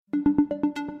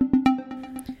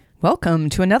Welcome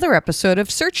to another episode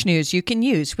of Search News You Can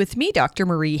Use with me, Dr.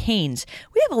 Marie Haynes.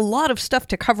 We have a lot of stuff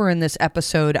to cover in this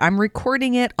episode. I'm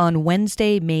recording it on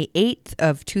Wednesday, May 8th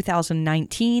of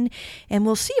 2019, and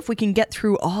we'll see if we can get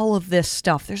through all of this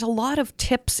stuff. There's a lot of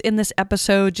tips in this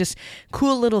episode, just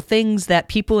cool little things that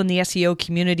people in the SEO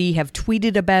community have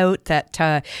tweeted about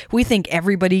that we think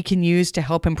everybody can use to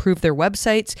help improve their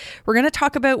websites. We're going to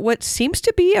talk about what seems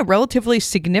to be a relatively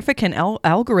significant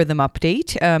algorithm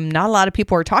update. Not a lot of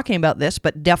people are talking about this,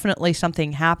 but definitely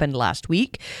something happened last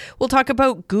week. We'll talk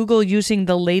about Google using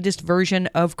the latest version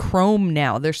of Chrome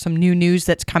now. There's some new news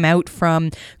that's come out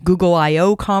from Google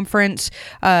I/O conference.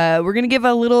 We're going to give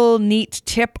a little neat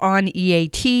tip on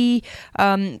EAT.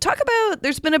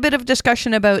 There's been a bit of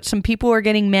discussion about some people are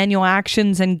getting manual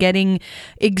actions and getting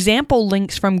example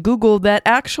links from Google that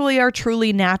actually are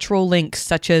truly natural links,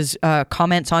 such as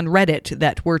comments on Reddit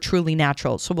that were truly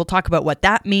natural. So we'll talk about what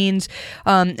that means.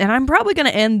 And I'm probably going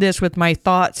to end this with my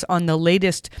thoughts on the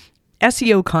latest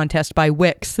SEO contest by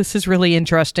Wix. This is really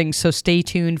interesting, so stay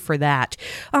tuned for that.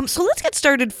 So let's get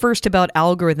started first about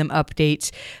algorithm updates.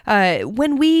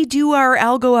 When we do our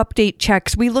algo update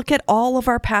checks, we look at all of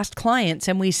our past clients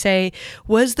and we say,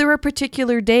 was there a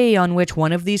particular day on which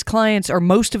one of these clients or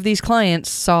most of these clients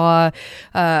saw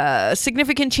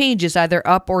significant changes either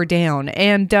up or down?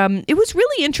 And it was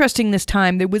really interesting this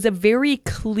time. There was a very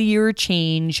clear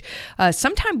change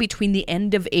sometime between the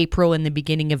end of April and the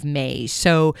beginning of May.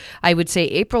 So I would say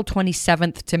April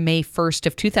 27th to May 1st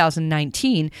of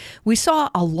 2019, we saw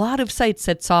a lot of sites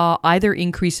that saw either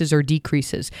increases or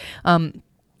decreases.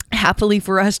 Happily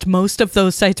for us, most of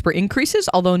those sites were increases,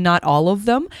 although not all of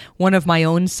them. One of my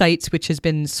own sites, which has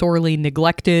been sorely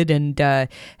neglected and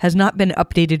has not been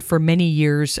updated for many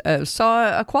years,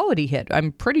 saw a quality hit.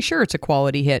 I'm pretty sure it's a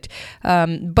quality hit.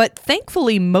 But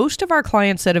thankfully, most of our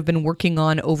clients that have been working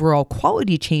on overall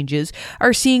quality changes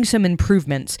are seeing some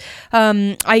improvements.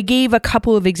 I gave a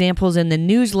couple of examples in the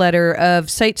newsletter of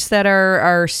sites that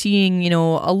are seeing,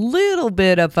 a little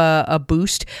bit of a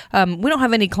boost. We don't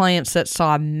have any clients that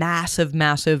saw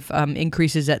massive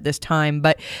increases at this time,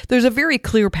 but there's a very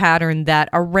clear pattern that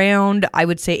around, I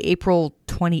would say, April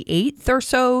 28th or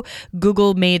so,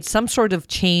 Google made some sort of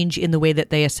change in the way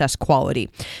that they assess quality.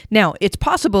 Now, it's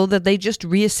possible that they just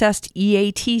reassessed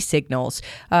EAT signals.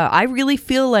 I really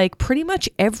feel like pretty much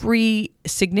every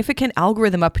significant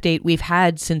algorithm update we've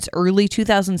had since early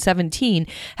 2017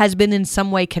 has been in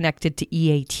some way connected to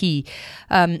EAT.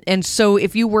 And so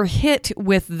if you were hit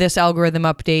with this algorithm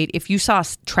update, if you saw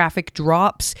traffic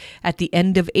drops at the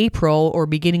end of April or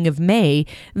beginning of May,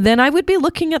 then I would be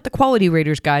looking at the Quality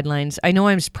Raters guidelines. I know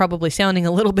I'm probably sounding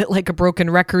a little bit like a broken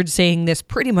record saying this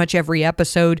pretty much every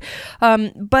episode,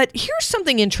 but here's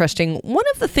something interesting. One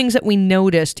of the things that we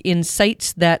noticed in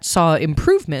sites that saw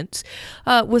improvements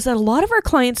was that a lot of our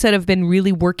clients that have been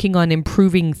really working on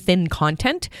improving thin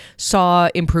content saw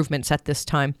improvements at this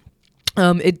time.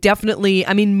 It definitely,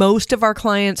 most of our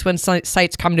clients, when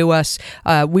sites come to us,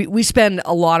 we spend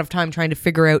a lot of time trying to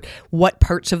figure out what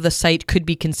parts of the site could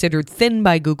be considered thin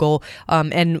by Google.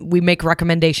 And we make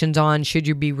recommendations on, should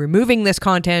you be removing this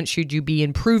content? Should you be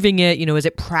improving it? Is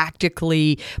it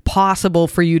practically possible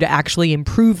for you to actually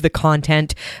improve the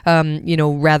content,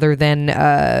 rather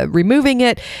than removing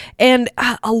it? And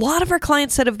a lot of our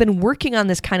clients that have been working on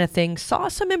this kind of thing saw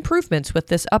some improvements with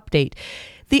this update.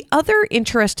 The other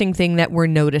interesting thing that we're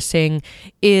noticing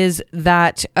is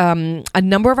that a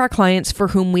number of our clients for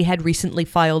whom we had recently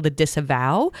filed a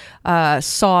disavow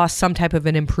saw some type of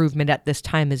an improvement at this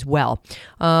time as well.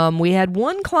 We had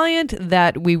one client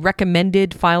that we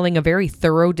recommended filing a very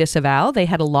thorough disavow. They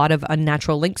had a lot of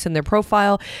unnatural links in their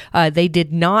profile. They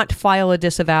did not file a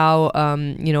disavow,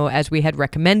 as we had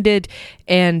recommended,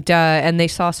 and they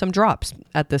saw some drops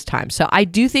at this time. So I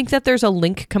do think that there's a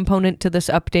link component to this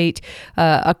update.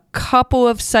 A couple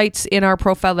of sites in our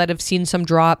profile that have seen some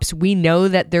drops. We know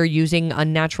that they're using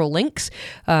unnatural links,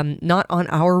 not on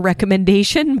our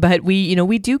recommendation, but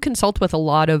we do consult with a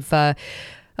lot of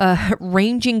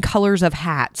ranging colors of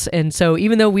hats. And so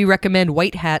even though we recommend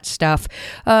white hat stuff,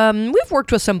 we've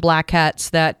worked with some black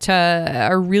hats that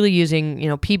are really using,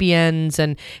 PBNs.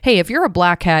 And hey, if you're a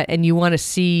black hat and you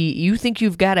think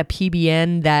you've got a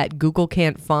PBN that Google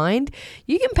can't find,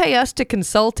 you can pay us to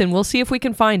consult and we'll see if we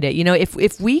can find it.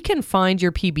 If we can find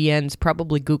your PBNs,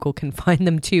 probably Google can find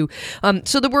them too.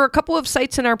 So there were a couple of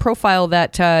sites in our profile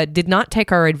that did not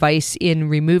take our advice in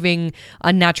removing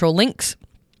unnatural links.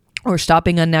 or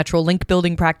stopping unnatural link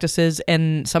building practices.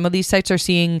 And some of these sites are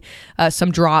seeing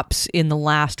some drops in the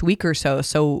last week or so.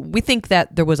 So we think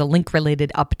that there was a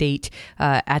link-related update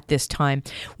at this time.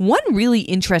 One really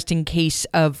interesting case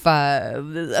of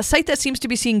a site that seems to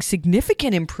be seeing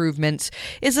significant improvements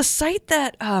is a site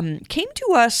that came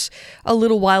to us a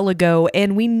little while ago,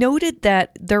 and we noted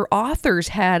that their authors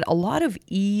had a lot of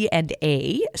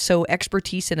E&A, so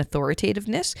expertise and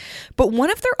authoritativeness, but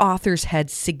one of their authors had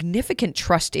significant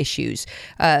trust issues.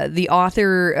 The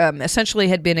author essentially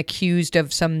had been accused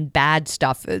of some bad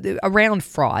stuff around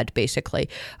fraud, basically.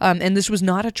 And this was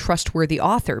not a trustworthy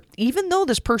author, even though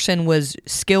this person was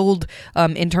skilled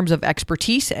in terms of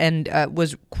expertise and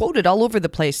was quoted all over the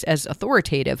place as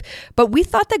authoritative. But we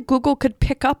thought that Google could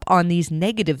pick up on these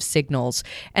negative signals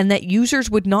and that users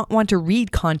would not want to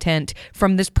read content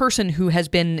from this person who has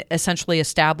been essentially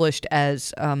established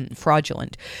as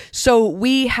fraudulent. So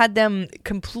we had them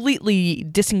completely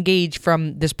disengage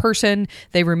from this person.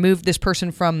 They removed this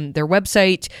person from their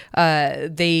website.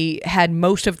 They had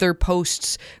most of their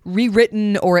posts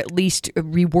rewritten or at least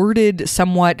reworded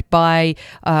somewhat by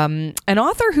an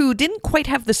author who didn't quite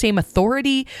have the same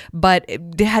authority, but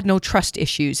they had no trust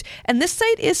issues. And this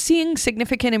site is seeing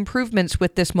significant improvements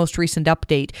with this most recent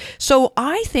update. So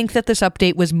I think that this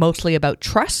update was mostly about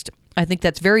trust. I think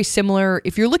that's very similar.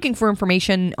 If you're looking for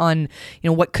information on,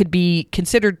 what could be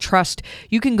considered trust,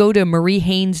 you can go to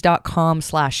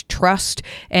mariehaynes.com/trust,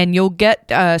 and you'll get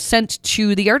sent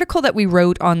to the article that we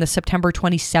wrote on the September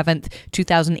 27th,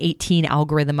 2018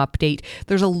 algorithm update.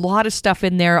 There's a lot of stuff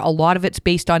in there. A lot of it's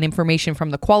based on information from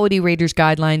the Quality Raters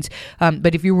guidelines.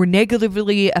 But if you were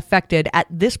negatively affected at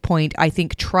this point, I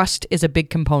think trust is a big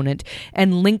component,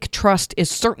 and link trust is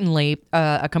certainly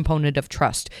a component of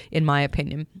trust, in my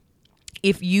opinion.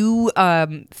 If you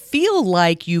feel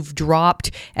like you've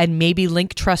dropped and maybe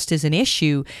link trust is an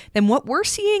issue, then what we're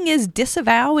seeing is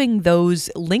disavowing those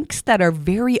links that are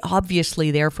very obviously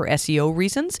there for SEO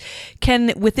reasons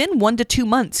can, within 1 to 2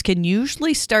 months, can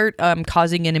usually start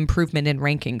causing an improvement in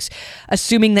rankings,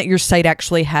 assuming that your site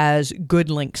actually has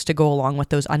good links to go along with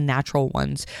those unnatural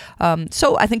ones.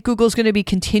 So I think Google's going to be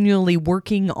continually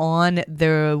working on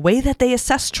the way that they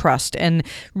assess trust, and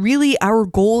really our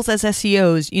goals as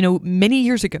SEOs, many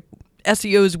years ago,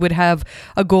 SEOs would have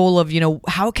a goal of,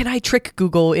 how can I trick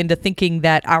Google into thinking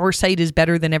that our site is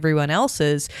better than everyone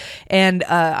else's? And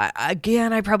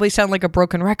again, I probably sound like a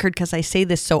broken record because I say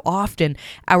this so often.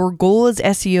 Our goal as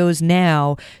SEOs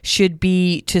now should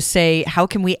be to say, how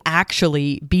can we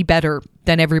actually be better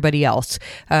than everybody else?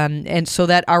 And so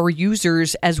that our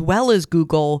users, as well as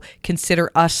Google,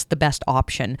 consider us the best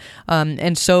option.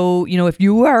 And so, if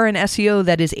you are an SEO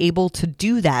that is able to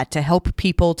do that, to help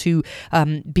people to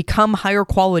become higher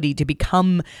quality, to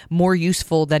become more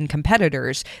useful than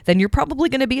competitors, then you're probably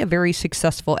going to be a very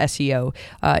successful SEO.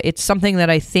 It's something that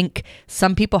I think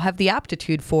some people have the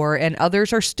aptitude for, and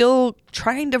others are still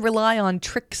trying to rely on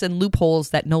tricks and loopholes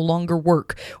that no longer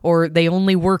work, or they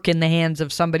only work in the hands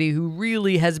of somebody who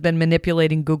really has been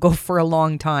manipulating Google for a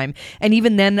long time. And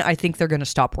even then, I think they're going to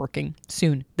stop working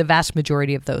soon, the vast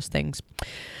majority of those things.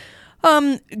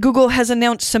 Google has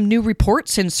announced some new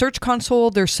reports in Search Console.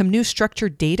 There's some new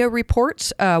structured data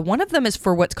reports. One of them is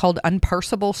for what's called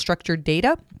unparsable structured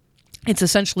data. It's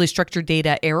essentially structured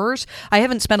data errors. I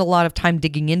haven't spent a lot of time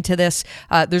digging into this.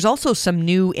 There's also some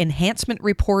new enhancement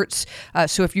reports.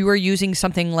 So if you are using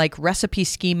something like recipe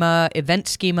schema, event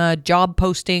schema, job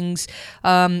postings,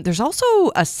 there's also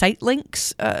a site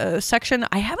links section.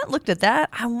 I haven't looked at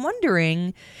that. I'm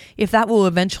wondering if that will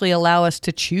eventually allow us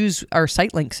to choose our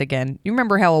site links again. You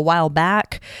remember how a while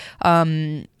back,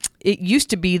 it used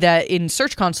to be that in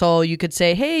Search Console, you could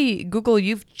say, hey, Google,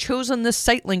 you've chosen this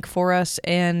site link for us,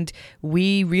 and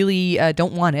we really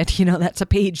don't want it. That's a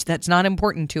page that's not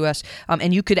important to us.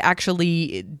 And you could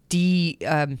actually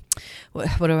deselect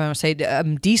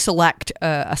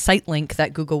a site link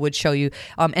that Google would show you.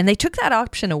 And they took that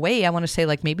option away, I want to say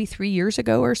maybe 3 years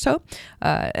ago or so.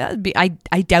 I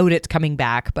doubt it's coming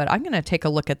back, but I'm going to take a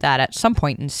look at that at some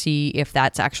point and see if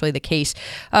that's actually the case.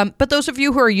 But those of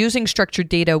you who are using structured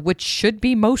data, which should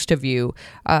be most of you,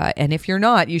 and if you're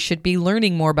not, you should be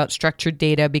learning more about structured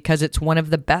data, because it's one of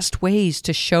the best ways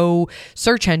to show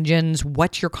search engines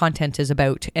what your content is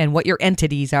about and what your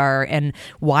entities are and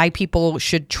why people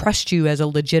should trust you as a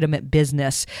legitimate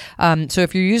business. So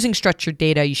if you're using structured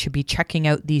data, you should be checking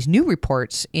out these new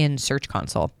reports in Search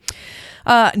Console.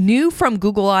 New from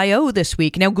Google I/O this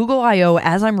week. Now, Google I/O,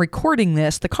 as I'm recording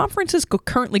this, the conference is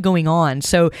currently going on.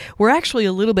 So we're actually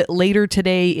a little bit later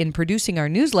today in producing our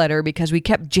newsletter because we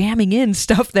kept jamming in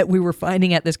stuff that we were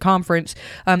finding at this conference.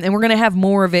 And we're going to have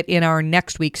more of it in our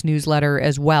next week's newsletter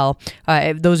as well.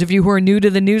 Those of you who are new to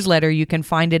the newsletter, you can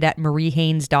find it at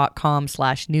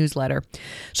mariehaynes.com/newsletter.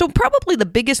 So probably the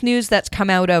biggest news that's come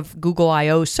out of Google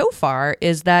I/O so far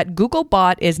is that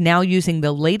Googlebot is now using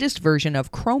the latest version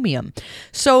of Chromium.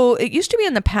 So it used to be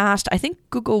in the past, I think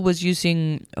Google was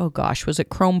using, was it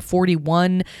Chrome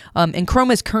 41? And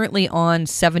Chrome is currently on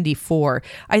 74.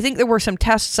 I think there were some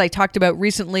tests I talked about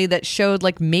recently that showed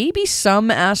like maybe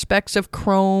some aspects of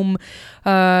Chrome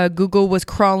Google was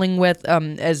crawling with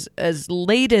as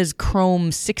late as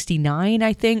Chrome 69,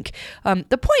 I think.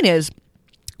 The point is,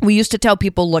 we used to tell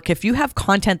people, look, if you have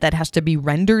content that has to be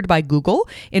rendered by Google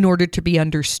in order to be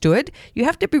understood, you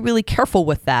have to be really careful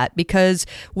with that, because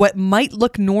what might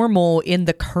look normal in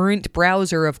the current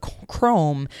browser of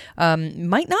Chrome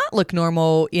might not look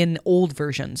normal in old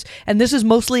versions. And this is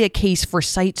mostly a case for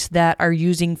sites that are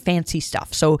using fancy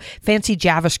stuff. So fancy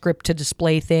JavaScript to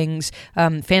display things,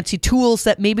 fancy tools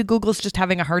that maybe Google's just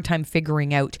having a hard time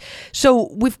figuring out.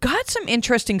 So we've got some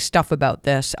interesting stuff about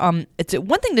this. It's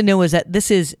one thing to know is that this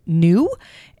is new,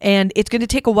 and it's going to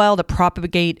take a while to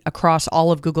propagate across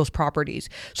all of Google's properties.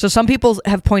 So some people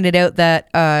have pointed out that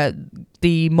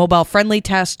the mobile-friendly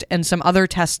test and some other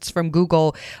tests from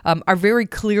Google are very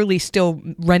clearly still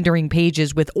rendering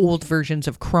pages with old versions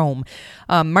of Chrome.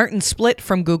 Martin Splitt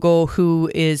from Google, who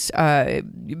is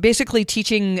basically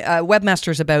teaching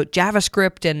webmasters about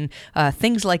JavaScript and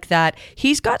things like that,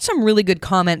 he's got some really good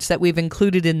comments that we've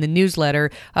included in the newsletter.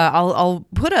 I'll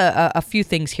put a few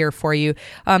things here for you.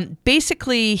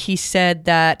 Basically, he said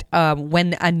that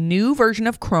when a new version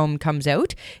of Chrome comes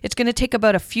out, it's going to take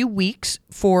about a few weeks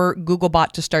for Googlebot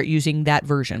to start using that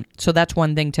version. So that's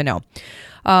one thing to know.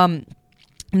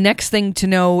 Next thing to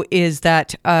know is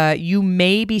that you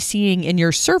may be seeing in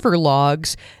your server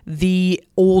logs the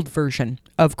old version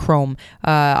of Chrome.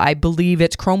 I believe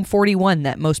it's Chrome 41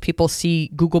 that most people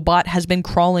see. Googlebot has been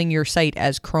crawling your site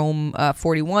as Chrome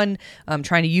 41,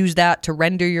 trying to use that to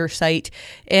render your site.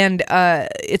 And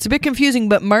it's a bit confusing,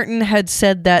 but Martin had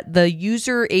said that the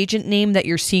user agent name that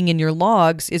you're seeing in your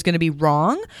logs is going to be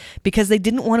wrong because they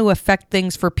didn't want to affect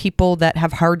things for people that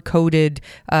have hard-coded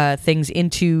things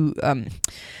into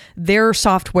their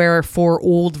software for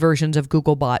old versions of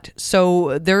Googlebot.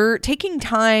 So they're taking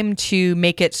time to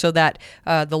make it so that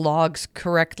the logs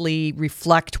correctly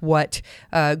reflect what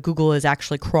Google is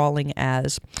actually crawling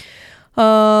as.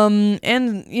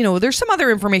 And, you know, there's some other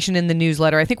information in the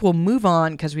newsletter. I think we'll move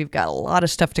on because we've got a lot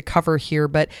of stuff to cover here,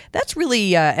 but that's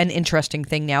really an interesting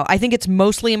thing now. I think it's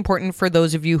mostly important for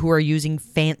those of you who are using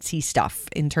fancy stuff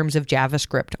in terms of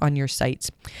JavaScript on your sites.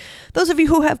 Those of you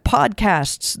who have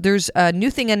podcasts, there's a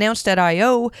new thing announced at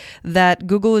I/O that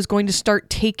Google is going to start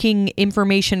taking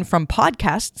information from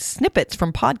podcasts, snippets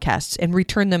from podcasts, and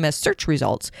return them as search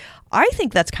results. I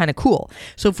think that's kind of cool.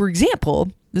 So, for example,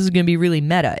 this is going to be really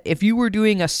meta. If you were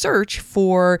doing a search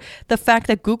for the fact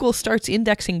that Google starts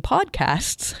indexing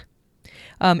podcasts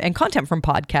and content from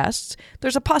podcasts,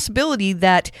 there's a possibility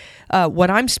that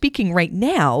what I'm speaking right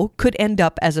now could end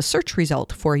up as a search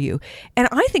result for you. And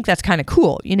I think that's kind of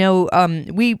cool. You know,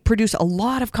 we produce a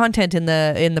lot of content in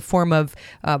the form of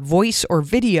voice or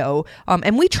video,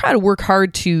 and we try to work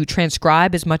hard to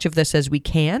transcribe as much of this as we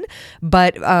can,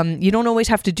 but you don't always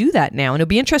have to do that now. And it'll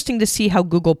be interesting to see how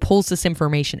Google pulls this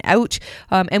information out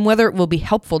and whether it will be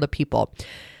helpful to people.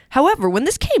 However, when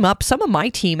this came up, some of my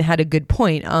team had a good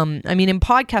point. I mean, in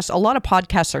podcasts, a lot of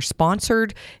podcasts are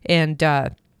sponsored, and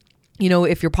you know,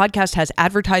 if your podcast has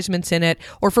advertisements in it,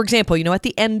 or for example, you know, at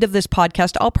the end of this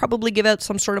podcast, I'll probably give out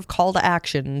some sort of call to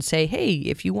action and say, hey,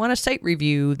 if you want a site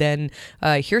review, then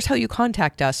here's how you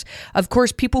contact us. Of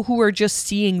course, people who are just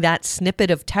seeing that snippet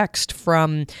of text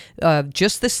from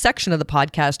just this section of the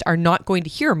podcast are not going to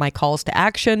hear my calls to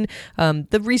action,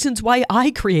 the reasons why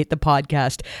I create the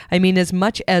podcast. I mean, as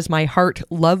much as my heart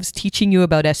loves teaching you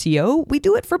about SEO, we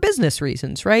do it for business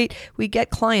reasons, right? We get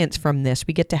clients from this.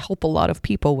 We get to help a lot of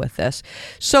people with this.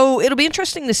 So it'll be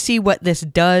interesting to see what this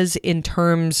does in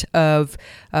terms of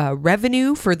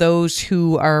revenue for those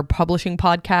who are publishing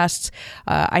podcasts.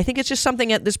 I think it's just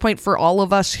something at this point for all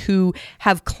of us who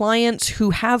have clients who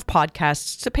have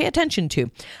podcasts to pay attention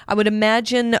to. I would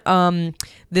imagine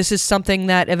this is something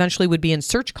that eventually would be in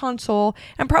Search Console,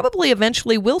 and probably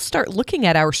eventually we'll start looking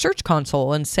at our Search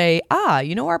Console and say,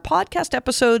 you know, our podcast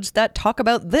episodes that talk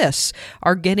about this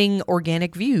are getting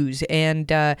organic views.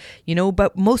 And, you know,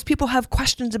 but most people people have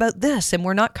questions about this and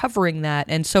we're not covering that.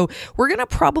 And so we're going to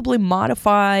probably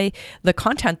modify the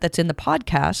content that's in the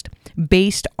podcast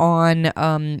based on,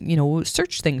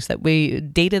 search things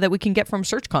data that we can get from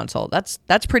Search Console.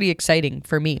 That's pretty exciting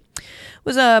for me. It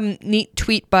was a neat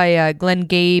tweet by Glenn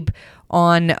Gabe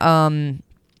on,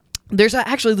 there's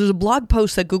a blog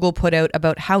post that Google put out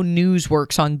about how news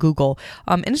works on Google.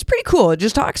 And it's pretty cool. It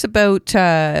just talks about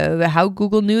how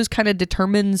Google News kind of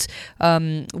determines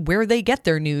where they get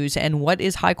their news and what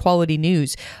is high quality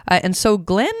news. And so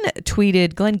Glenn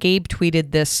Gabe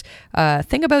tweeted this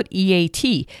thing about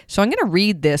EAT. So I'm going to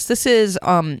read this. This is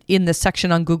in the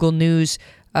section on Google News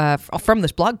from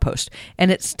this blog post, and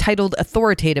it's titled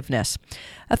Authoritativeness.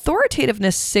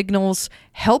 Authoritativeness signals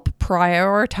help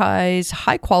prioritize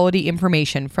high-quality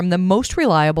information from the most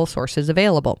reliable sources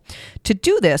available. To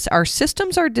do this, our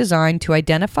systems are designed to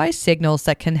identify signals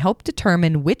that can help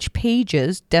determine which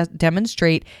pages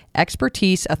demonstrate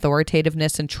expertise,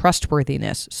 authoritativeness, and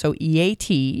trustworthiness. So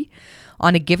EAT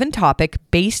on a given topic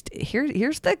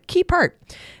here's the key part,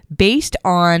 based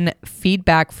on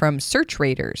feedback from search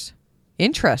raters.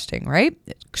 Interesting, right?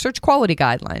 Search quality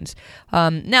guidelines.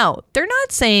 Now, they're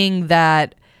not saying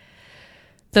that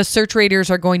the search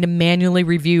raters are going to manually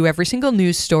review every single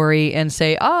news story and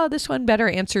say, this one better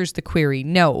answers the query.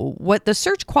 No, what the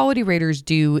search quality raters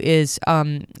do is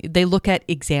they look at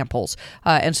examples.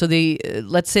 And so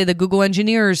let's say the Google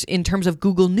engineers in terms of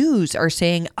Google News are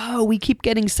saying, we keep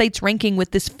getting sites ranking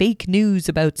with this fake news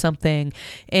about something.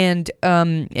 And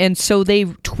so they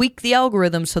tweak the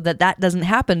algorithm so that doesn't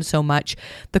happen so much.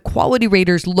 The quality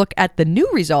raters look at the new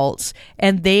results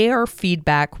and their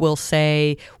feedback will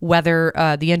say whether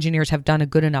the engineers have done a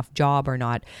good enough job or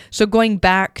not. So going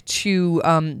back to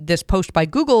this post by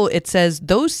Google, it says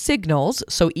those signals,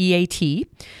 so EAT,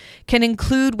 can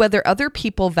include whether other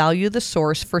people value the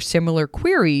source for similar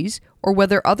queries or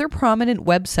whether other prominent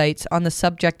websites on the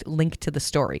subject link to the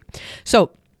story. So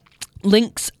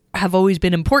links have always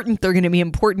been important. They're going to be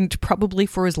important probably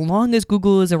for as long as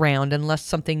Google is around, unless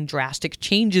something drastic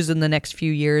changes in the next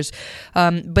few years.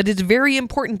 But it's very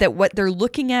important that what they're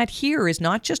looking at here is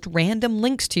not just random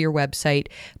links to your website,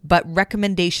 but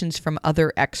recommendations from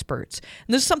other experts.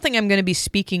 And this is something I'm going to be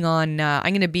speaking on.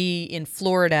 I'm going to be in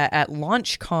Florida at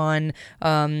LaunchCon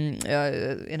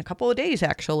in a couple of days,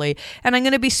 actually. And I'm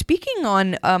going to be speaking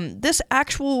on this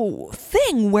actual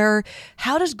thing where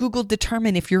how does Google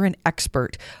determine if you're an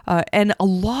expert? And a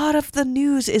lot of the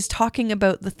news is talking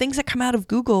about the things that come out of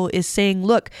Google is saying,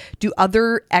 look, do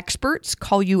other experts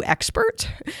call you expert?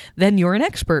 Then you're an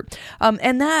expert.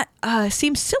 And that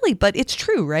seems silly, but it's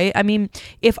true, right? I mean,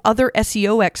 if other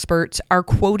SEO experts are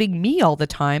quoting me all the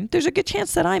time, there's a good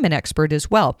chance that I'm an expert as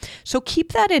well. So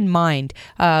keep that in mind.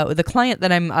 The client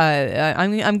that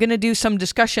I'm going to do some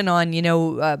discussion on,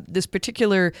 this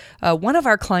particular, one of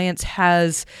our clients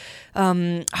has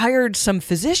hired some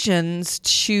physicians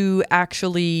to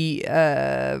actually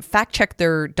fact check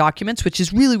their documents, which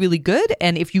is really, really good.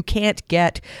 And if you can't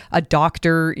get a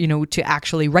doctor, to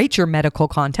actually write your medical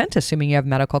content, assuming you have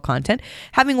medical content,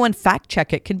 having one fact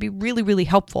check it can be really, really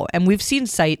helpful. And we've seen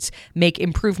sites make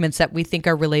improvements that we think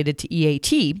are related to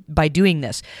EAT by doing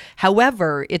this.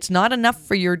 However, it's not enough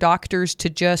for your doctors to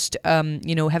just,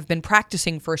 have been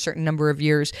practicing for a certain number of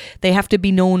years. They have to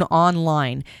be known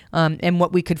online. And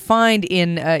what we could find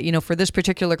in, for this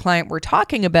particular client we're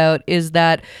talking about is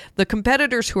that the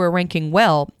competitors who are ranking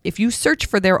well, if you search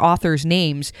for their authors'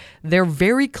 names, they're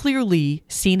very clearly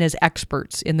seen as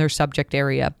experts in their subject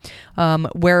area.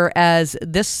 Whereas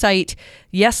this site,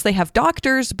 yes, they have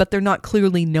doctors, but they're not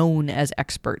clearly known as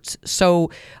experts.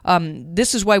 So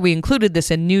this is why we included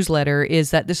this in newsletter,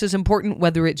 is that this is important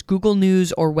whether it's Google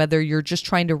News or whether you're just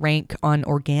trying to rank on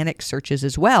organic searches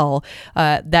as well,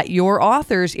 that your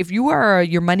authors, if you are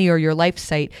your money or your life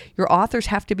site, your authors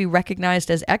have to be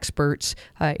recognized as experts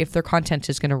if their content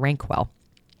is going to rank well,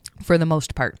 for the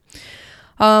most part.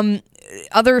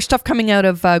 Other stuff coming out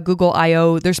of Google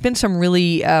I/O, there's been some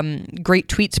really great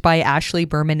tweets by Ashley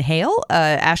Berman Hale.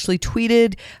 Ashley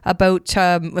tweeted about,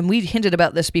 and we hinted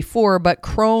about this before, but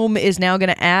Chrome is now going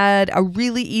to add a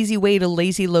really easy way to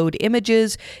lazy load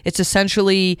images. It's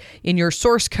essentially in your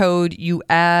source code, you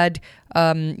add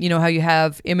how you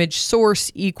have image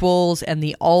source equals and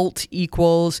the alt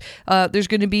equals. There's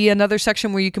going to be another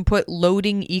section where you can put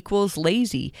loading equals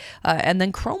lazy, and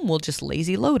then Chrome will just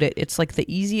lazy load it. It's like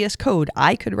the easiest code.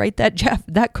 I could write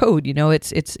that code.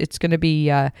 It's going to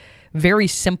be very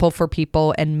simple for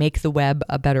people and make the web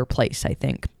a better place, I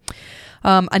think.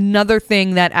 Another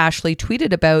thing that Ashley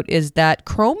tweeted about is that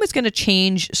Chrome is going to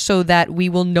change so that we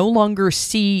will no longer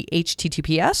see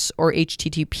HTTPS or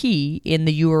HTTP in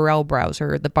the URL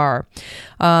browser, the bar.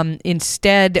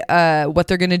 Instead, what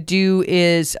they're going to do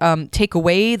is take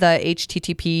away the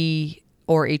HTTP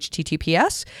or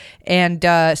HTTPS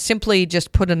and simply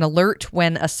just put an alert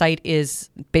when a site is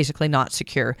basically not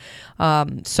secure.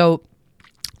 So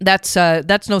that's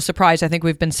no surprise. I think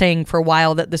we've been saying for a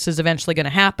while that this is eventually going to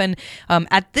happen.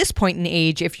 At this point in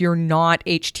age, if you're not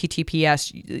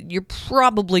HTTPS, you're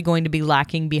probably going to be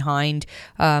lacking behind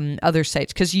other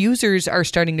sites, because users are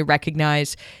starting to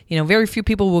recognize, very few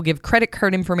people will give credit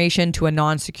card information to a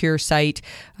non-secure site,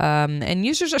 and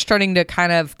users are starting to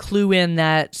kind of clue in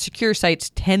that secure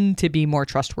sites tend to be more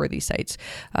trustworthy sites.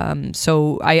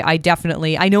 So I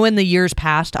definitely, I know in the years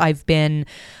past, I've been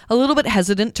a little bit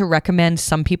hesitant to recommend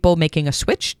some people making a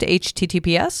switch to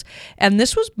HTTPS. And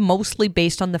this was mostly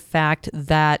based on the fact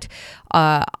that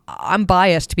I'm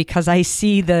biased because I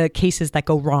see the cases that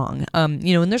go wrong. And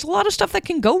there's a lot of stuff that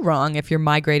can go wrong if you're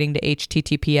migrating to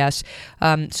HTTPS.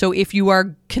 So if you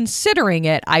are considering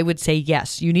it, I would say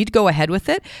yes, you need to go ahead with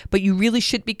it, but you really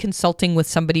should be consulting with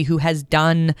somebody who has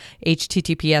done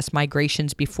HTTPS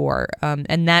migrations before.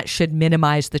 And that should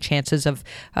minimize the chances of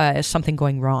something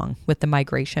going wrong with the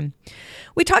migration.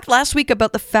 We talked last week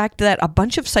about the fact that a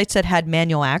bunch of sites that had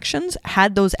manual actions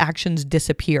had those actions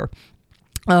disappear.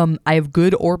 I have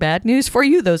good or bad news for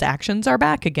you. Those actions are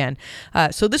back again.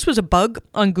 So this was a bug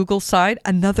on Google's side,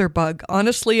 another bug.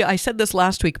 Honestly, I said this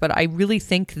last week, but I really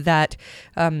think that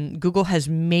Google has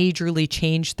majorly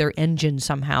changed their engine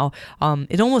somehow.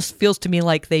 It almost feels to me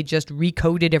like they just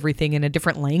recoded everything in a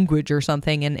different language or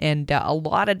something, and a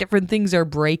lot of different things are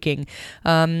breaking.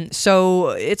 So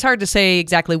it's hard to say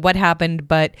exactly what happened,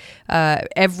 but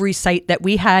every site that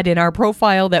we had in our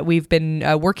profile that we've been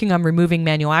working on removing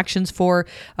manual actions for,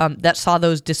 that saw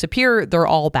those disappear, they're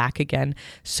all back again.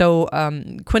 So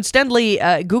coincidentally,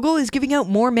 Google is giving out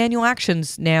more manual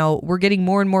actions now. We're getting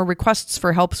more and more requests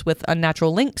for helps with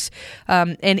unnatural links.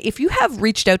 And if you have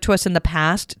reached out to us in the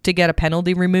past to get a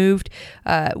penalty removed,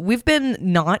 we've been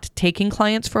not taking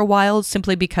clients for a while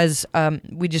simply because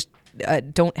we just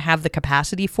don't have the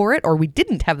capacity for it, or we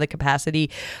didn't have the capacity.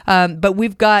 But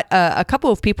we've got a couple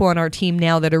of people on our team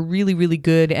now that are really, really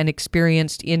good and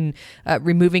experienced in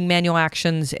removing manual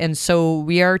actions. And so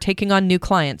we are taking on new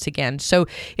clients again. So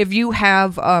if you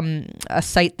have a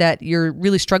site that you're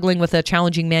really struggling with a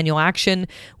challenging manual action,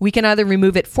 we can either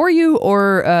remove it for you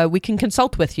or we can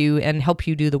consult with you and help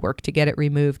you do the work to get it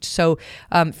removed. So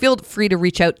feel free to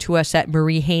reach out to us at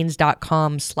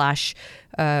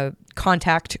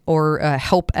mariehaynes.com/contact or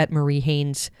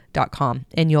help@mariehaynes.com,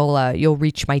 and you'll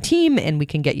reach my team and we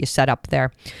can get you set up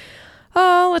there.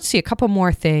 Let's see, a couple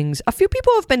more things. A few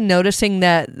people have been noticing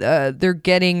that they're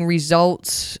getting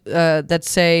results that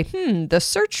say, the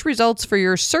search results for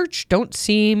your search don't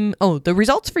seem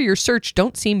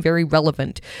very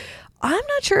relevant. I'm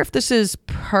not sure if this is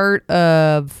part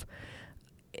of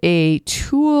a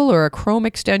tool or a Chrome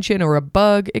extension or a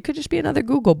bug. It could just be another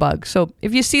Google bug. So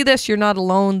if you see this, you're not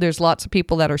alone. There's lots of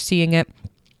people that are seeing it.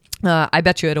 I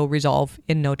bet you it'll resolve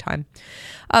in no time.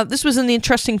 This was an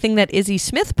interesting thing that Izzy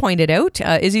Smith pointed out.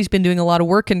 Izzy's been doing a lot of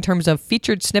work in terms of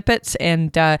featured snippets,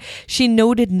 and she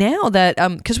noted now that,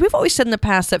 because we've always said in the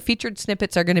past that featured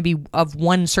snippets are going to be of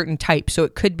one certain type. So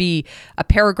it could be a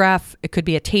paragraph, it could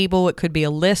be a table, it could be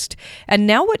a list. And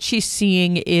now what she's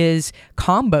seeing is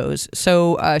combos.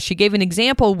 So she gave an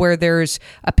example where there's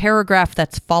a paragraph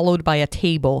that's followed by a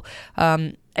table.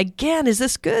 Again, is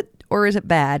this good or is it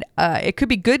bad? It could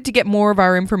be good to get more of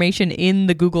our information in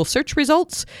the Google search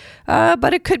results,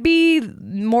 but it could be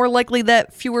more likely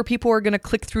that fewer people are going to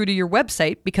click through to your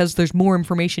website because there's more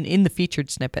information in the featured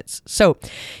snippets. So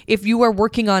if you are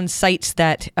working on sites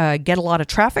that get a lot of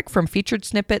traffic from featured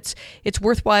snippets, it's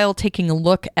worthwhile taking a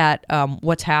look at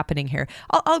what's happening here.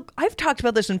 I've talked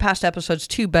about this in past episodes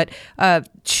too, but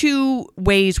two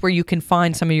ways where you can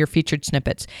find some of your featured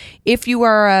snippets. If you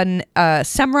are an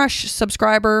SEMrush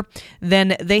subscriber,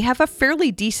 then they have a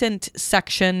fairly decent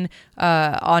section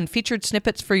on featured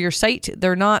snippets for your site.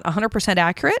 They're not 100%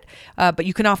 accurate, but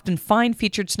you can often find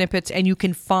featured snippets, and you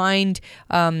can find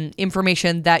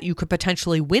information that you could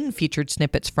potentially win featured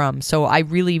snippets from. So I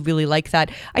really, really like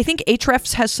that. I think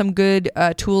Ahrefs has some good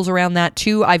tools around that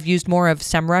too. I've used more of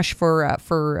SEMrush for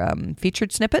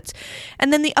featured snippets.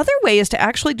 And then the other way is to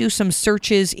actually do some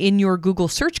searches in your Google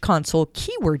Search Console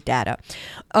keyword data.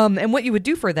 And what you would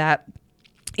do for that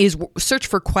is search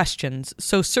for questions.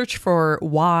 So search for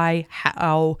why,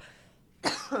 how,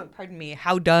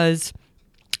 how does,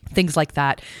 things like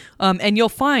that. And you'll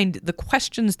find the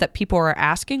questions that people are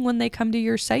asking when they come to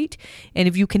your site. And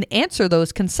if you can answer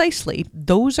those concisely,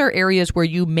 those are areas where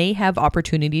you may have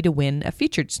opportunity to win a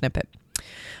featured snippet.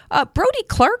 Brody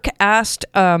Clark asked,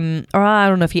 or I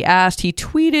don't know if he asked, he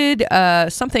tweeted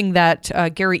something that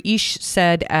Gary Ish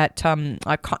said at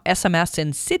SMS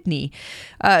in Sydney,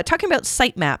 talking about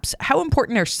sitemaps. How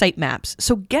important are sitemaps?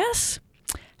 So guess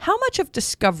how much of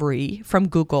discovery from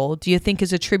Google do you think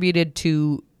is attributed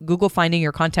to Google finding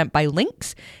your content by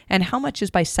links, and how much is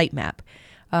by sitemap?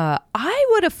 I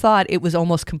would have thought it was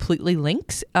almost completely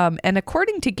links. And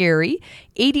according to Gary,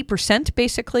 80%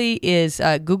 basically is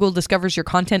Google discovers your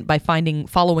content by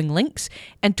following links,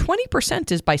 and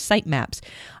 20% is by sitemaps.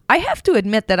 I have to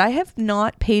admit that I have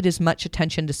not paid as much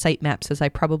attention to sitemaps as I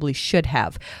probably should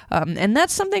have. And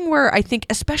that's something where I think,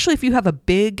 especially if you have a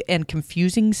big and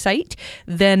confusing site,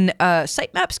 then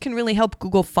sitemaps can really help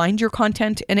Google find your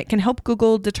content, and it can help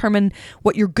Google determine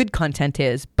what your good content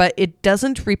is. But it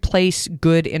doesn't replace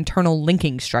good internal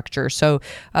linking structure. So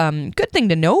good thing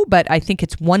to know, but I think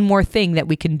it's one more thing that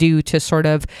we can do to sort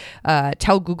of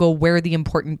tell Google where the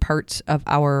important parts of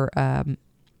our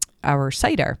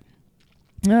site are.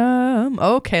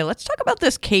 Okay, let's talk about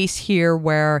this case here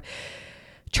where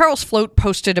Charles Float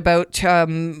posted about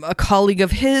a colleague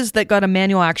of his that got a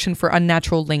manual action for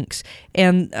unnatural links.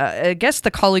 And I guess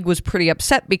the colleague was pretty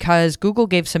upset because Google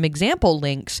gave some example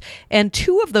links, and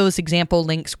 2 of those example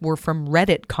links were from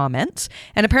Reddit comments.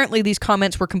 And apparently these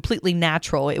comments were completely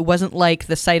natural. It wasn't like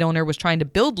the site owner was trying to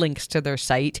build links to their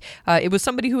site. It was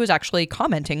somebody who was actually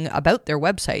commenting about their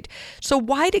website. So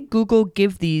why did Google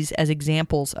give these as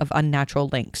examples of unnatural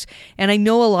links? And I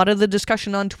know a lot of the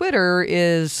discussion on Twitter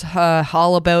is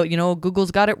all about,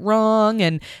 Google's got it wrong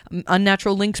and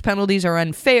unnatural links penalties are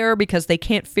unfair because they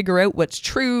can't figure out what's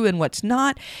true and what's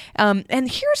not.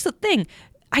 And here's the thing.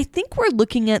 I think we're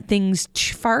looking at things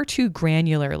far too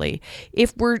granularly.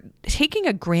 If we're taking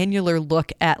a granular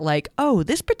look at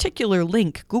this particular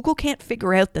link, Google can't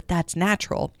figure out that that's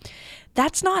natural.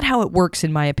 That's not how it works,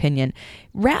 in my opinion.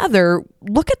 Rather,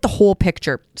 look at the whole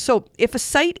picture. So if a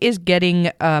site is getting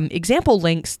example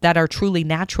links that are truly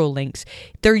natural links,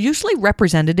 they're usually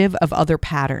representative of other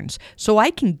patterns. So I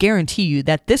can guarantee you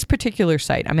that this particular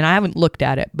site, I haven't looked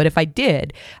at it, but if I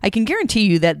did, I can guarantee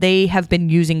you that they have been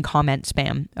using comment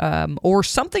spam or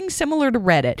something similar to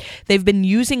Reddit. They've been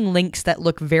using links that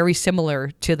look very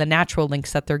similar to the natural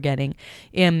links that they're getting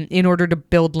in order to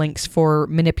build links for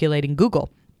manipulating Google.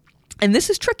 And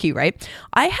this is tricky, right?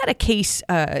 I had a case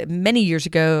many years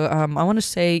ago. I want to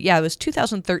say, it was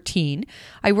 2013.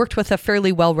 I worked with a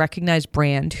fairly well-recognized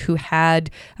brand who had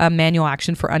a manual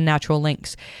action for unnatural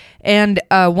links. And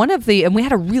we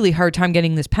had a really hard time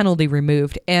getting this penalty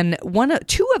removed. And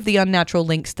 2 of the unnatural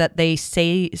links that they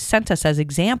sent us as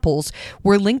examples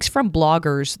were links from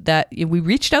bloggers that we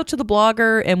reached out to the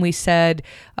blogger and we said,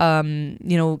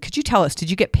 could you tell us, did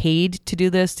you get paid to do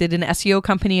this? Did an SEO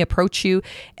company approach you?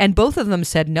 And both of them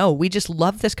said, no, we just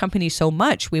love this company so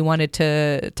much. We wanted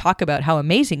to talk about how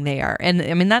amazing they are. And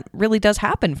that really does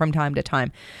happen from time to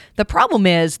time. The problem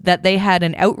is that they had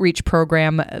an outreach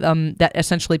program that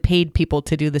essentially paid people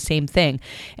to do the same thing.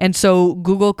 And so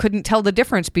Google couldn't tell the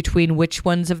difference between which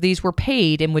ones of these were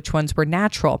paid and which ones were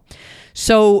natural.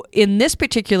 So in this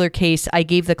particular case, I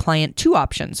gave the client 2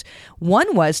 options.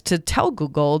 One was to tell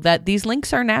Google that these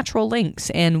links are natural links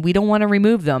and we don't want to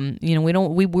remove them.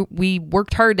 We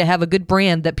worked hard to have a good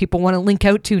brand that people want to link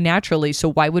out to naturally.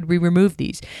 So why would we remove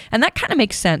these? And that kind of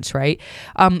makes sense, right?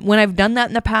 When I've done that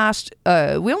in the past,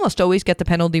 we almost always get the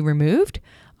penalty removed.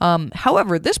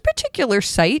 However, this particular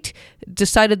site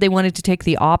decided they wanted to take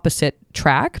the opposite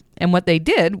track. And what they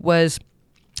did was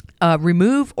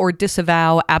remove or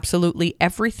disavow absolutely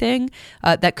everything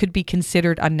that could be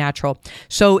considered unnatural.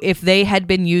 So if they had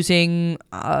been using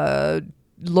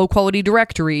low quality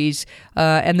directories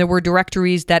and there were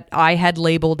directories that I had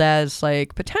labeled as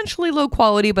potentially low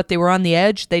quality, but they were on the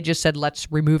edge, they just said,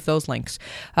 let's remove those links.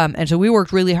 And so we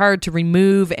worked really hard to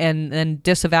remove and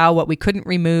disavow what we couldn't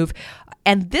remove.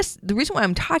 And the reason why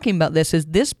I'm talking about this is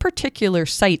this particular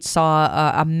site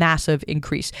saw a massive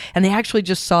increase. And they actually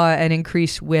just saw an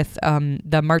increase with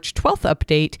the March 12th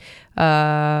update.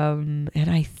 And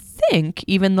I think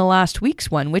even the last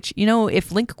week's one, which,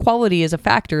 if link quality is a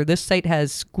factor, this site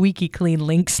has squeaky clean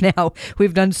links now.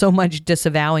 We've done so much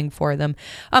disavowing for them.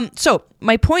 So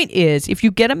my point is, if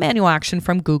you get a manual action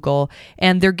from Google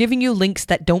and they're giving you links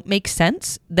that don't make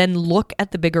sense, then look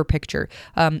at the bigger picture.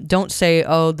 Don't say,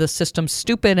 oh, the system's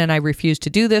stupid and I refuse to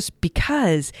do this,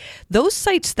 because those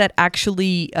sites that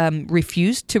actually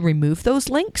refused to remove those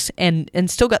links and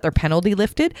still got their penalty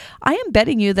lifted, I am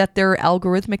betting you that they're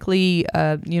algorithmically,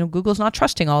 Google's not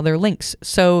trusting all their links.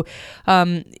 So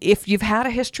if you've had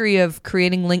a history of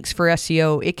creating links for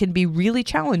SEO, it can be really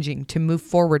challenging to move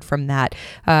forward from that.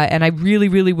 And I really,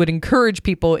 really would encourage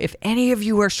people, if any of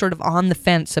you are sort of on the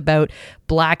fence about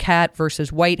black hat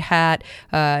versus white hat,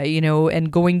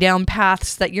 and going down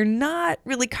paths that you're not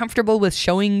really comfortable with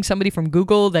showing somebody from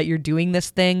Google that you're doing this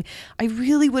thing, I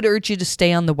really would urge you to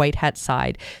stay on the white hat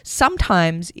side.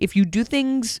 Sometimes if you do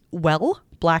things well,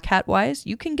 black hat wise,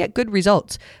 you can get good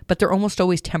results, but they're almost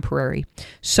always temporary.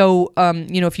 So,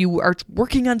 if you are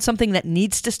working on something that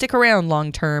needs to stick around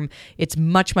long term, it's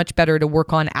much, much better to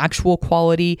work on actual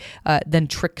quality than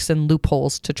tricks and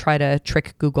loopholes to try to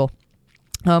trick Google.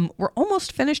 We're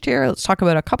almost finished here. Let's talk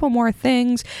about a couple more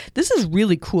things. This is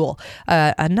really cool.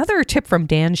 Another tip from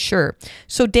Dan Schur.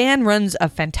 So Dan runs a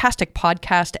fantastic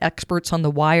podcast, Experts on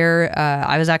the Wire.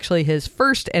 I was actually his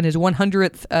first and his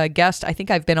 100th guest. I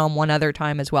think I've been on one other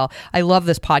time as well. I love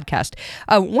this podcast.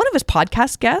 One of his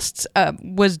podcast guests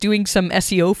was doing some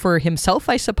SEO for himself,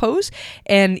 I suppose.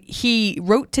 And he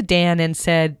wrote to Dan and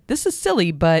said, "This is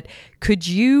silly, but could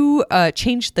you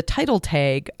change the title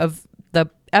tag of the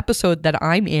episode that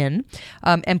I'm in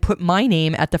and put my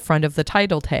name at the front of the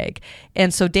title tag?"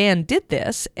 And so Dan did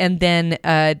this, and then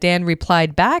Dan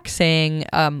replied back saying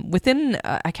within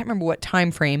I can't remember what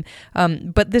time frame,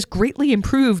 but this greatly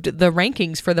improved the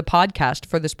rankings for the podcast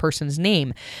for this person's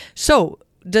name. So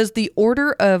does the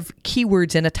order of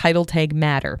keywords in a title tag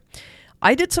matter?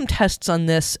 I did some tests on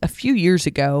this a few years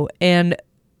ago, and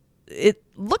it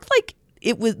looked like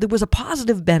there was a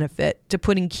positive benefit to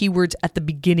putting keywords at the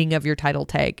beginning of your title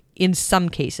tag in some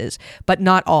cases, but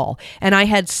not all. And I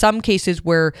had some cases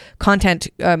where content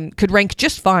could rank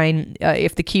just fine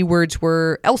if the keywords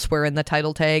were elsewhere in the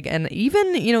title tag. And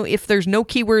even, if there's no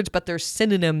keywords, but there's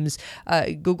synonyms,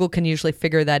 Google can usually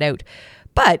figure that out.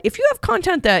 But if you have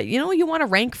content that, you want to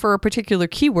rank for a particular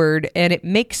keyword and it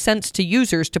makes sense to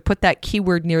users to put that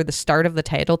keyword near the start of the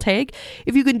title tag,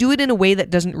 if you can do it in a way that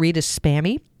doesn't read as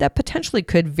spammy, that potentially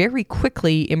could very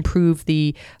quickly improve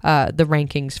the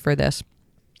rankings for this,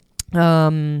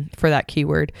 for that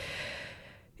keyword.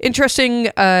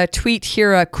 Interesting tweet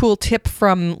here, a cool tip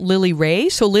from Lily Ray.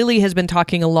 So Lily has been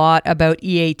talking a lot about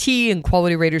EAT and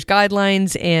Quality Raters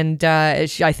guidelines, and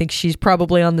I think she's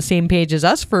probably on the same page as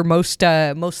us for most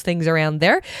things around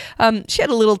there. She had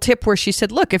a little tip where she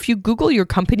said, look, if you Google your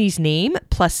company's name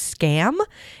plus scam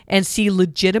and see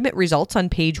legitimate results on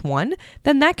page 1,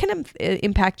 then that can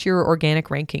impact your organic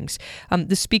rankings.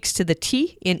 This speaks to the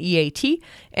T in EAT.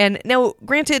 And now,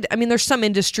 granted, there's some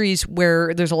industries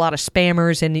where there's a lot of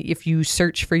spammers, and if you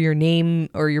search for your name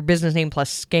or your business name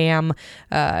plus scam,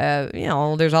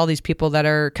 there's all these people that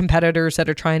are competitors that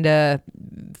are trying to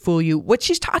fool you. What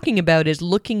she's talking about is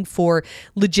looking for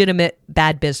legitimate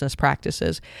bad business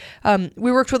practices.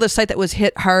 We worked with a site that was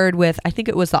hit hard with, I think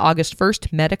it was the August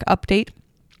 1st Medic update.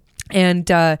 And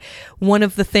one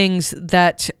of the things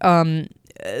that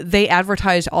they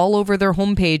advertise all over their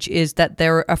homepage is that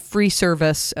they're a free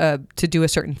service to do a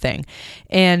certain thing.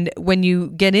 And when you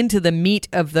get into the meat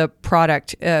of the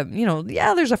product,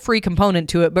 there's a free component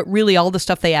to it, but really all the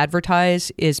stuff they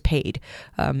advertise is paid.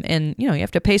 And, you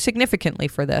have to pay significantly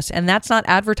for this. And that's not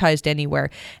advertised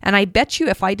anywhere. And I bet you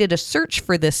if I did a search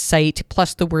for this site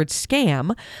plus the word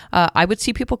scam, I would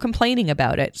see people complaining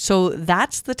about it. So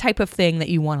that's the type of thing that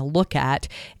you want to look at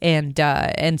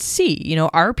and see,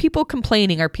 are people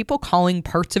complaining? Are people calling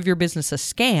parts of your business a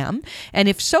scam? And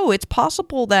if so, it's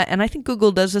possible that, and I think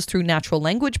Google does this through natural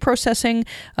language processing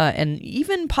and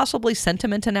even possibly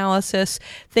sentiment analysis,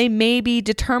 they may be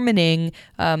determining,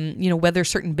 whether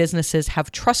certain businesses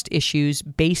have trust issues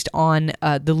based on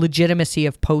the legitimacy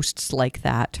of posts like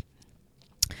that.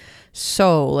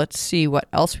 So let's see what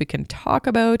else we can talk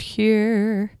about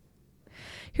here.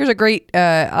 Here's a great,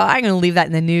 I'm going to leave that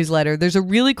in the newsletter. There's a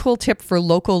really cool tip for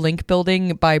local link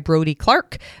building by Brody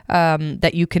Clark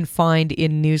that you can find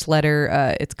in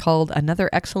newsletter. It's called Another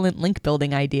Excellent Link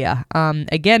Building Idea.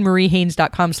 Again,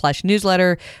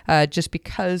 mariehaynes.com/newsletter. Just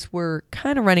because we're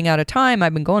kind of running out of time,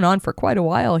 I've been going on for quite a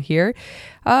while here.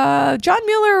 John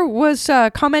Mueller was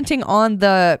commenting on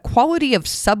the quality of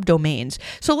subdomains.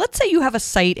 So let's say you have a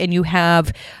site and you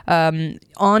have on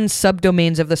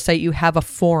subdomains of the site, you have a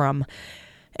forum.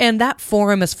 And that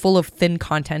forum is full of thin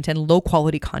content and low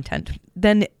quality content.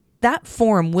 Then that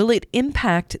forum, will it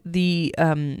impact the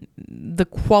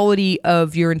quality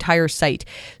of your entire site?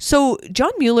 So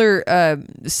John Mueller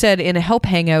said in a Help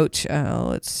Hangout,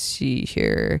 let's see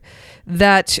here,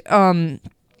 that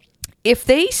if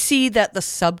they see that the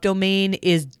subdomain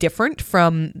is different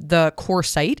from the core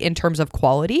site in terms of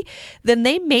quality, then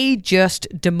they may just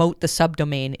demote the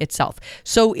subdomain itself.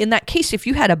 So in that case, if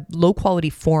you had a low quality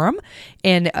forum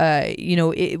and,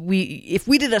 if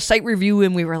we did a site review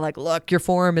and we were like, look, your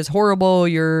forum is horrible,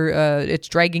 it's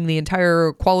dragging the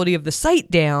entire quality of the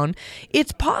site down,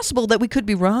 it's possible that we could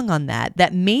be wrong on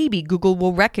that maybe Google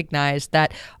will recognize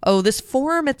that, oh, this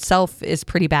forum itself is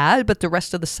pretty bad, but the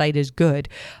rest of the site is good.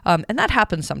 And that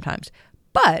happens sometimes.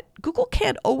 But Google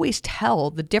can't always tell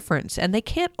the difference, and they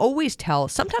can't always tell.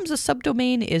 Sometimes a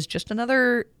subdomain is just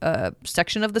another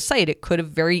section of the site. It could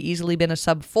have very easily been a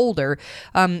subfolder.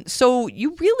 So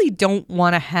you really don't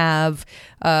want to have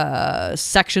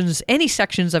any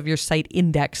sections of your site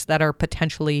indexed that are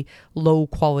potentially low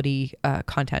quality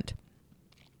content.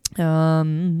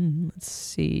 Let's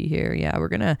see here. Yeah,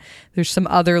 there's some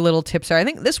other little tips there. I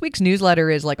think this week's newsletter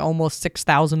is like almost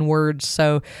 6,000 words.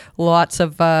 So lots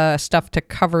of stuff to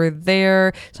cover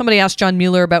there. Somebody asked John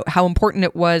Mueller about how important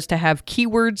it was to have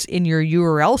keywords in your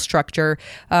URL structure.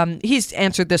 He's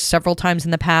answered this several times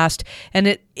in the past, and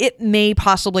it may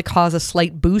possibly cause a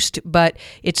slight boost, but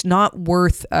it's not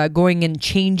worth going and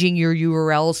changing your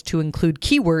URLs to include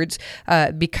keywords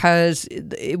because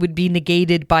it would be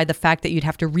negated by the fact that you'd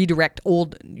have to redirect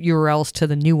old URLs to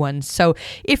the new ones. So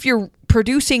if you're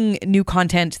producing new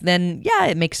content, then yeah,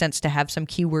 it makes sense to have some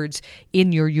keywords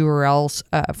in your URLs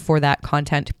for that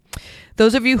content.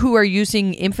 Those of you who are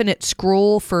using infinite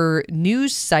scroll for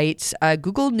news sites,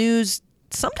 Google News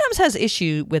sometimes has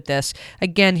issue with this.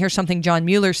 Again, here's something John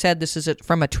Mueller said. This is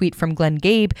from a tweet from Glenn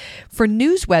Gabe. For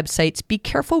news websites, be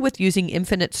careful with using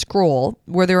infinite scroll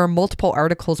where there are multiple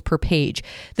articles per page.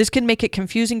 This can make it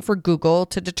confusing for Google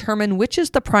to determine which is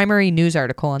the primary news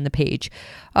article on the page.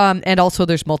 And also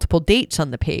there's multiple dates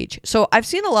on the page. So I've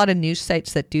seen a lot of news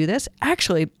sites that do this.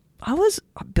 Actually, I was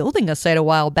building a site a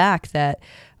while back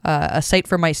a site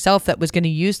for myself that was going to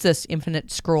use this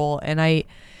infinite scroll, and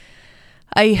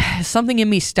something in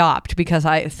me stopped because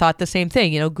I thought the same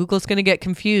thing. Google's going to get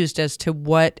confused as to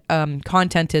what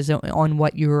content is on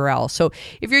what URL. So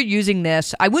if you're using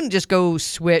this, I wouldn't just go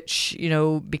switch,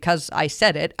 because I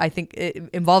said it. I think it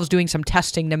involves doing some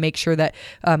testing to make sure that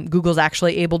Google's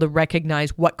actually able to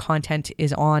recognize what content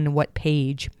is on what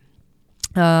page.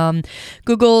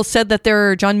 Google said that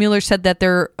John Mueller said that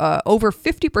over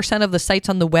 50% of the sites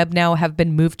on the web now have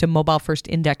been moved to mobile first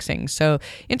indexing. So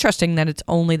interesting that it's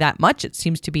only that much. It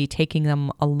seems to be taking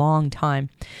them a long time.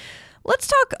 Let's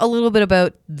talk a little bit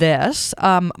about this.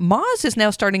 Moz is now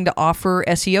starting to offer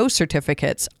SEO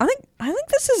certificates. I think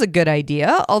this is a good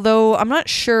idea, although I'm not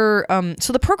sure.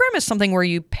 So the program is something where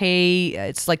you pay,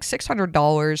 it's like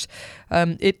 $600.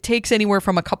 It takes anywhere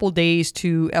from a couple days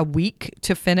to a week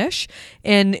to finish.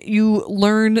 And you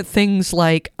learn things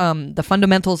like the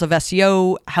fundamentals of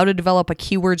SEO, how to develop a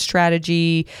keyword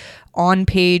strategy,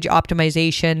 on-page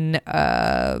optimization,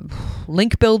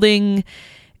 link building,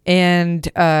 and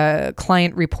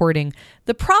client reporting.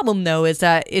 The problem, though, is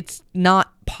that it's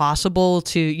not possible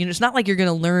to, it's not like you're going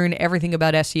to learn everything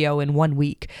about SEO in 1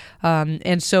 week.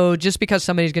 And so just because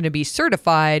somebody's going to be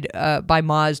certified by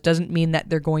Moz doesn't mean that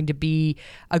they're going to be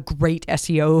a great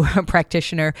SEO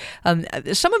practitioner.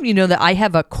 Some of you know that I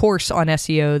have a course on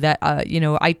SEO that,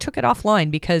 I took it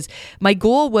offline because my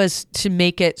goal was to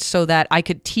make it so that I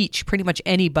could teach pretty much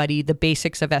anybody the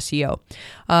basics of SEO.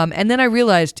 And then I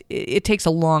realized it takes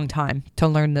a long time to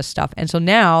learn this stuff. And so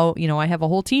now, I have a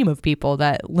whole team of people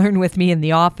that learn with me in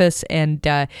the office, and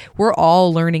we're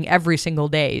all learning every single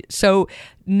day. So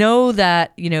know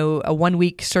that, a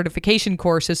 1-week certification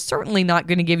course is certainly not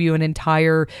going to give you an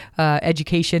entire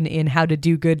education in how to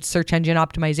do good search engine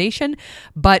optimization.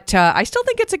 But I still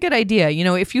think it's a good idea.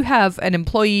 If you have an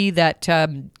employee that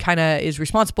kind of is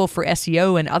responsible for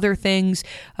SEO and other things,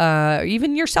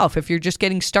 even yourself, if you're just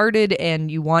getting started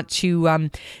and you want to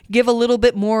give a little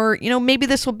bit more, maybe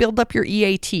this will build up your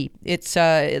EAT. It's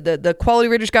the Quality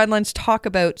Raiders guidelines talk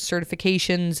about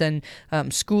certifications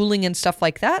and schooling and stuff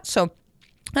like that. So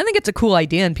I think it's a cool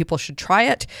idea and people should try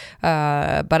it,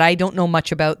 but I don't know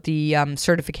much about the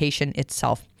certification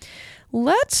itself.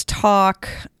 Let's talk,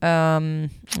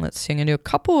 let's see, I'm going to do a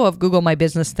couple of Google My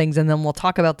Business things, and then we'll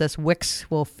talk about this Wix.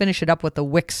 We'll finish it up with the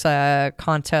Wix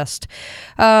contest.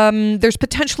 There's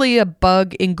potentially a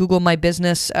bug in Google My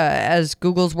Business as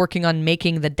Google's working on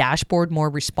making the dashboard more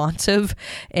responsive,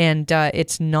 and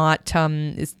it's not,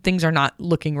 things are not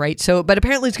looking right. So, but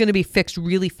apparently it's going to be fixed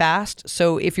really fast.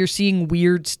 So if you're seeing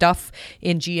weird stuff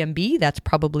in GMB, that's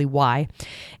probably why.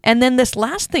 And then this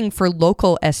last thing for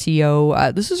local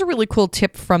SEO, this is a really cool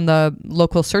tip from the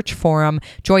local search forum.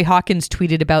 Joy Hawkins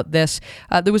tweeted about this.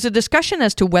 There was a discussion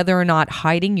as to whether or not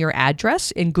hiding your address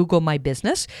in Google My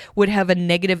Business would have a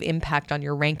negative impact on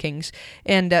your rankings.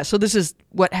 And so this is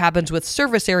what happens with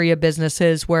service area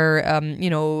businesses where,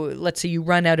 let's say you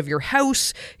run out of your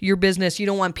house, your business, you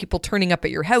don't want people turning up at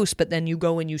your house, but then you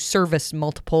go and you service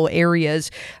multiple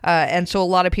areas. And so a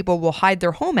lot of people will hide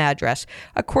their home address.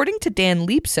 According to Dan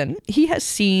Leepson, he has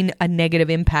seen a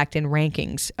negative impact in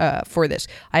rankings for this.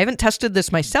 I haven't tested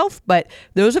this myself, but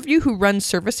those of you who run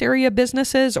service area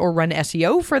businesses or run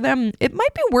SEO for them, it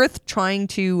might be worth trying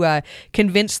to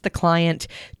convince the client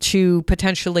to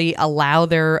potentially allow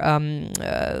their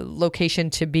location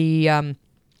to be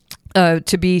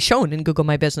shown in Google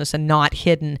My Business and not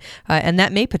hidden, and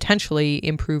that may potentially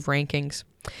improve rankings.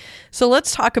 So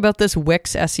let's talk about this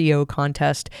Wix SEO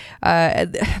contest.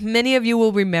 Many of you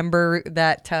will remember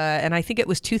that, and I think it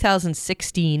was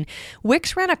 2016,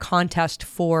 Wix ran a contest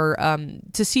for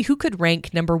to see who could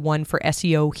rank number one for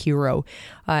SEO Hero.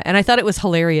 And I thought it was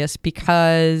hilarious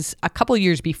because a couple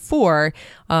years before,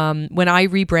 when I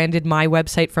rebranded my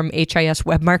website from HIS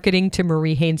Web Marketing to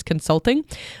Marie Haynes Consulting,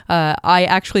 I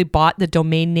actually bought the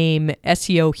domain name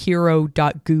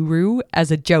SEOhero.guru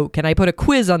as a joke. And I put a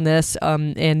quiz on this,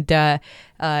 and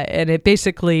it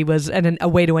basically was a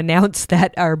way to announce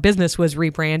that our business was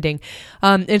rebranding.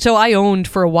 And so I owned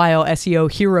for a while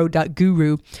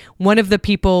SEOhero.guru. One of the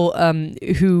people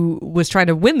who was trying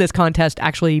to win this contest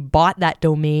actually bought that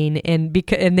domain, and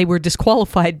they were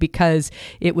disqualified because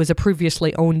it was a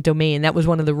previously owned domain. That was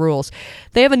one of the rules.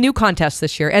 They have a new contest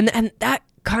this year, and that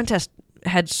contest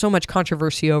had so much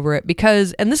controversy over it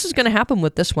because, and this is going to happen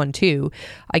with this one too,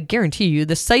 I guarantee you,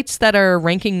 the sites that are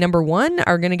ranking number one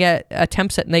are going to get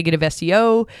attempts at negative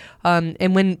SEO.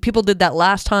 And when people did that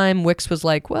last time, Wix was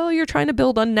like, well, you're trying to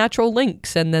build unnatural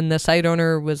links. And then the site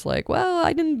owner was like, well,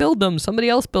 I didn't build them. Somebody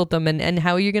else built them. And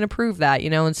how are you going to prove that?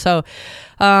 And so,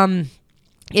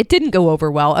 it didn't go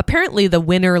over well. Apparently, the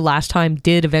winner last time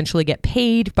did eventually get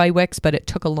paid by Wix, but it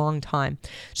took a long time.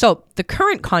 So the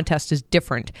current contest is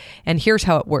different, and here's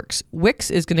how it works. Wix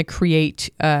is going to create,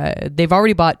 they've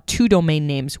already bought 2 domain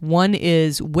names. One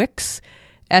is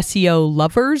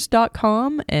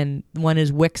WixSEOlovers.com, and one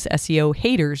is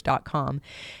WixSEOhaters.com.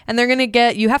 And they're going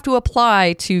to you have to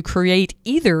apply to create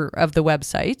either of the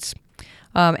websites.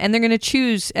 And they're going to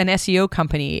choose an SEO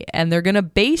company, and they're going to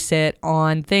base it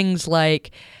on things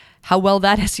like how well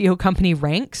that SEO company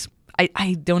ranks.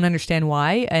 I don't understand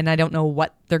why, and I don't know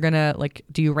what they're going to, like,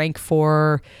 do you rank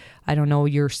for, I don't know,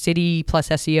 your city plus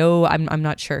SEO? I'm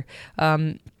not sure.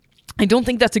 I don't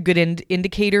think that's a good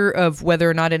indicator of whether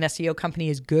or not an SEO company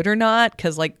is good or not,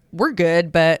 because, like, we're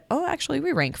good, but, actually,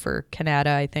 we rank for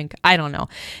Canada, I think. I don't know.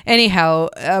 Anyhow,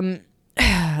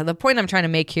 the point I'm trying to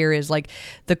make here is, like,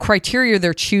 the criteria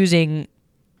they're choosing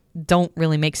don't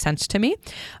really make sense to me.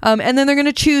 And then they're going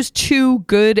to choose 2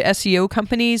 good SEO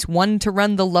companies, one to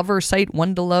run the lover site,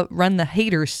 one to run the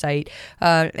haters site,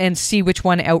 and see which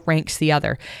one outranks the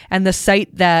other. And the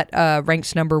site that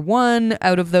ranks number 1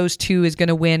 out of those 2 is going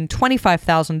to win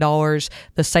 $25,000.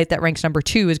 The site that ranks number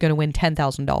 2 is going to win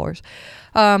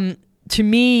 $10,000. To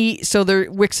me, so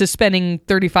Wix is spending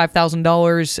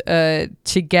 $35,000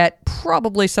 to get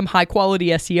probably some high quality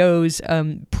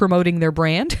SEOs promoting their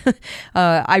brand.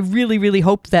 I really, really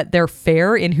hope that they're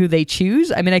fair in who they choose.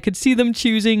 I mean, I could see them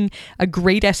choosing a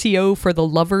great SEO for the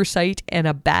lover site and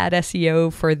a bad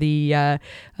SEO for the,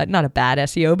 not a bad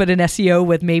SEO, but an SEO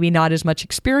with maybe not as much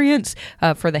experience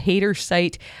for the hater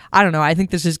site. I don't know. I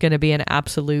think this is going to be an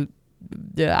absolute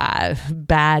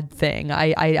bad thing.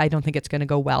 I don't think it's going to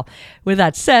go well. With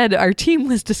that said, our team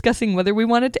was discussing whether we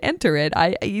wanted to enter it.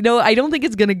 I don't think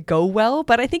it's going to go well,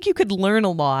 but I think you could learn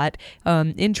a lot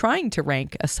in trying to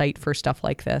rank a site for stuff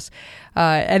like this.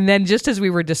 And then just as we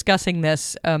were discussing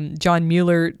this, John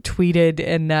Mueller tweeted,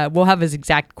 and we'll have his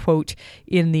exact quote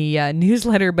in the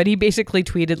newsletter, but he basically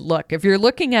tweeted, look, if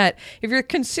you're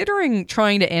considering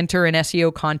trying to enter an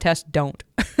SEO contest, don't.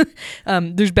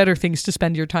 There's better things to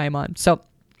spend your time on. So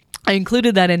I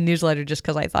included that in newsletter just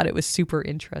because I thought it was super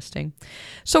interesting.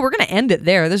 So we're going to end it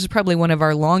there. This is probably one of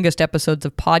our longest episodes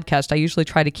of podcast. I usually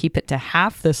try to keep it to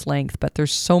half this length, but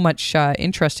there's so much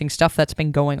interesting stuff that's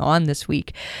been going on this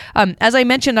week. As I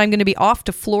mentioned, I'm going to be off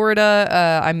to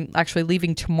Florida. I'm actually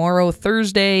leaving tomorrow,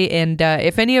 Thursday. And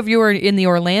if any of you are in the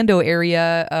Orlando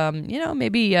area,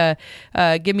 maybe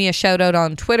give me a shout out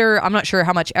on Twitter. I'm not sure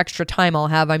how much extra time I'll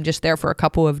have. I'm just there for a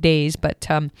couple of days. But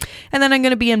and then I'm going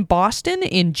to be in Boston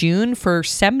in June for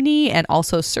Semni and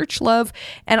also Search Love.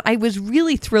 And I was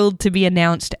really thrilled to be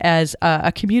announced as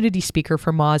a community speaker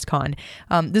for MozCon.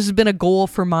 This has been a goal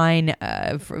for mine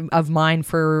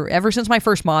for ever since my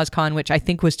first MozCon, which I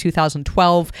think was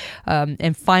 2012.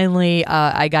 And finally,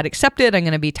 I got accepted. I'm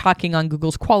going to be talking on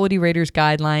Google's Quality Raters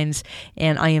guidelines,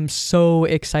 and I am so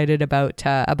excited about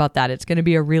that. It's going to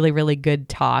be a really, really good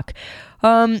talk.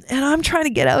 And I'm trying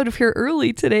to get out of here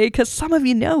early today because some of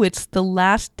you know it's the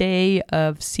last day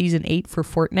of season 8 for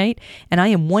Fortnite, and I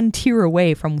am one tier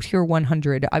away from tier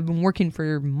 100. I've been working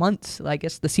for months. I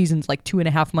guess the season's like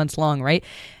 2.5 months long, right?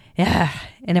 Yeah.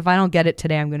 And if I don't get it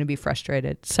today, I'm going to be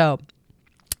frustrated. So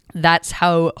that's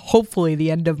how hopefully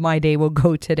the end of my day will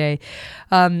go today.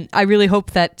 I really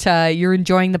hope that you're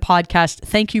enjoying the podcast.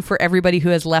 Thank you for everybody who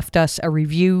has left us a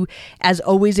review. As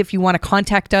always, if you want to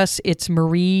contact us, it's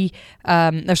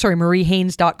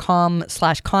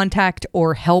mariehaynes.com/contact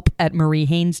or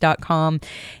help@mariehaynes.com.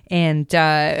 And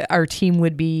our team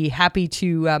would be happy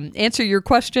to answer your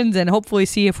questions and hopefully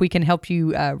see if we can help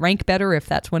you rank better if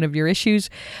that's one of your issues.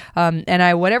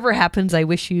 And whatever happens, I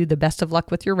wish you the best of luck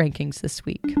with your rankings this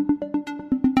week.